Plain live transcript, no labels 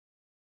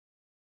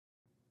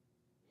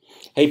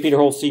Hey, Peter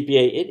Holtz,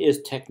 CPA. It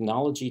is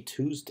Technology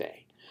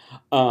Tuesday.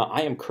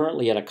 I am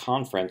currently at a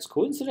conference,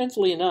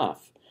 coincidentally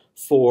enough,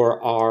 for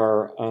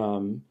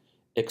our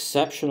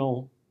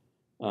exceptional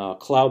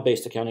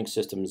cloud-based accounting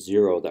system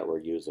Xero that we're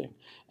using,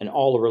 and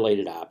all the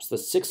related apps, the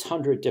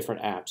 600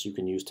 different apps you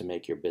can use to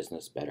make your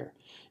business better.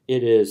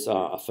 It is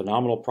a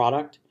phenomenal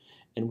product,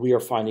 and we are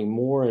finding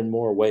more and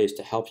more ways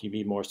to help you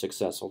be more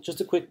successful.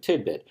 Just a quick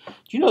tidbit.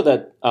 Do you know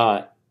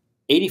that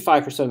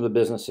 85% of the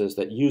businesses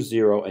that use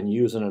Xero and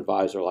use an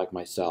advisor like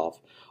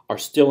myself are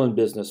still in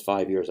business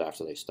 5 years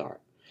after they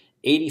start?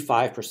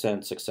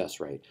 85% success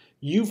rate.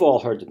 You've all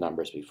heard the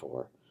numbers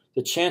before.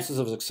 The chances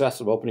of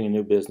success of opening a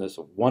new business,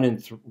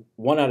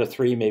 one out of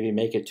three maybe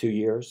make it 2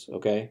 years,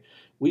 okay?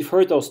 We've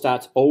heard those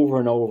stats over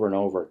and over and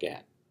over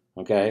again,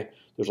 okay?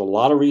 There's a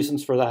lot of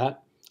reasons for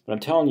that, but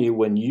I'm telling you,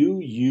 when you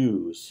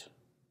use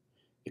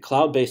a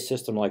cloud-based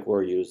system like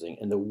we're using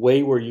and the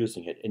way we're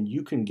using it, and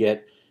you can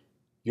get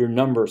your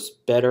numbers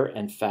better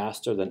and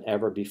faster than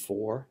ever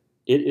before,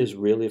 it is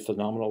really a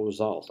phenomenal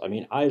result. I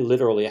mean, I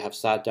literally have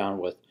sat down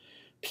with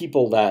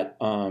people that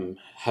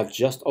have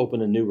just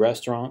opened a new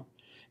restaurant,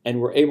 and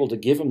we're able to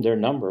give them their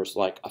numbers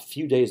like a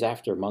few days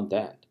after month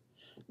end.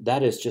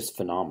 That is just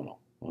phenomenal,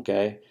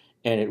 okay?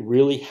 And it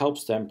really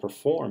helps them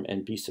perform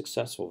and be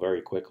successful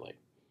very quickly.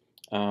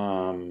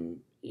 The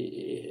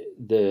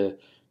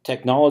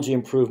technology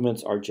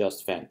improvements are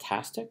just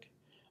fantastic.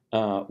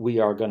 We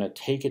are going to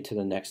take it to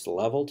the next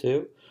level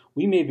too.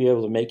 We may be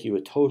able to make you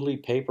a totally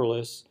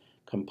paperless,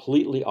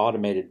 completely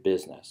automated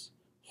business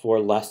for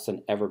less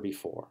than ever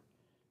before.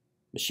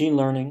 Machine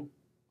learning,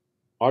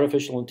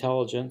 artificial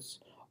intelligence,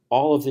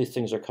 all of these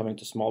things are coming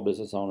to small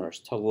business owners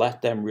to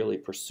let them really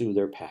pursue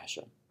their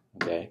passion,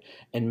 okay,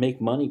 and make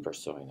money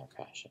pursuing their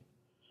passion.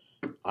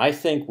 I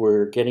think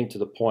we're getting to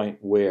the point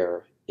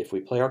where if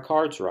we play our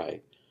cards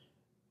right,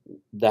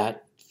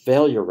 that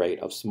failure rate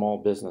of small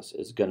business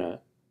is going to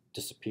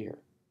disappear.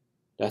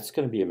 That's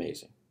going to be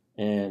amazing.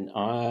 And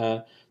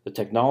the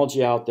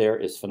technology out there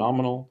is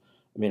phenomenal.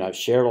 I mean, I've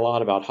shared a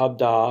lot about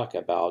HubDoc,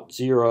 about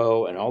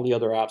Xero, and all the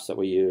other apps that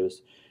we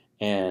use.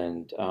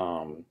 And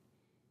I'm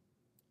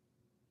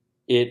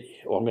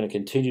going to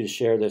continue to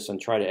share this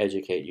and try to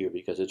educate you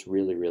because it's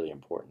really, really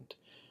important.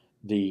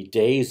 The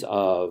days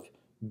of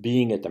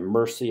being at the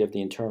mercy of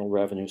the Internal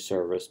Revenue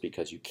Service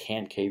because you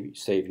can't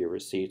save your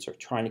receipts or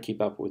trying to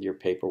keep up with your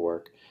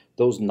paperwork,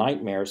 those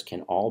nightmares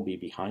can all be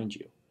behind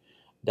you.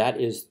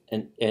 That is,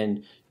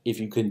 and if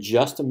you can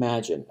just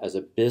imagine as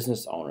a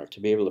business owner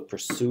to be able to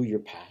pursue your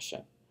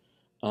passion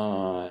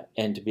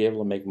and to be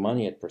able to make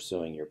money at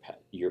pursuing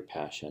your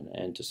passion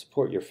and to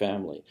support your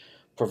family,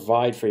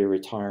 provide for your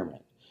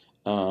retirement,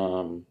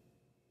 and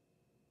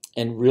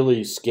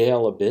really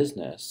scale a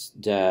business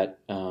that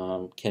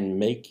can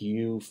make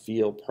you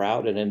feel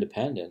proud and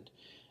independent,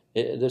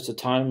 there's a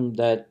time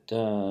that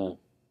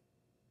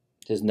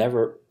has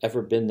never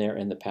ever been there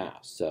in the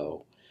past.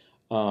 So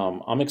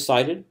I'm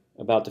excited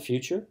about the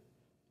future.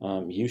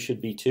 You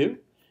should be too.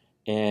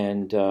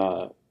 And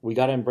we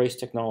got to embrace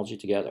technology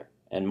together.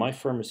 And my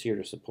firm is here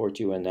to support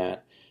you in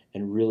that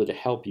and really to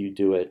help you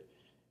do it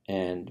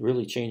and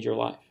really change your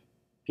life.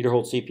 Peter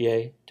Holtz,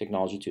 CPA,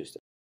 Technology Tuesday.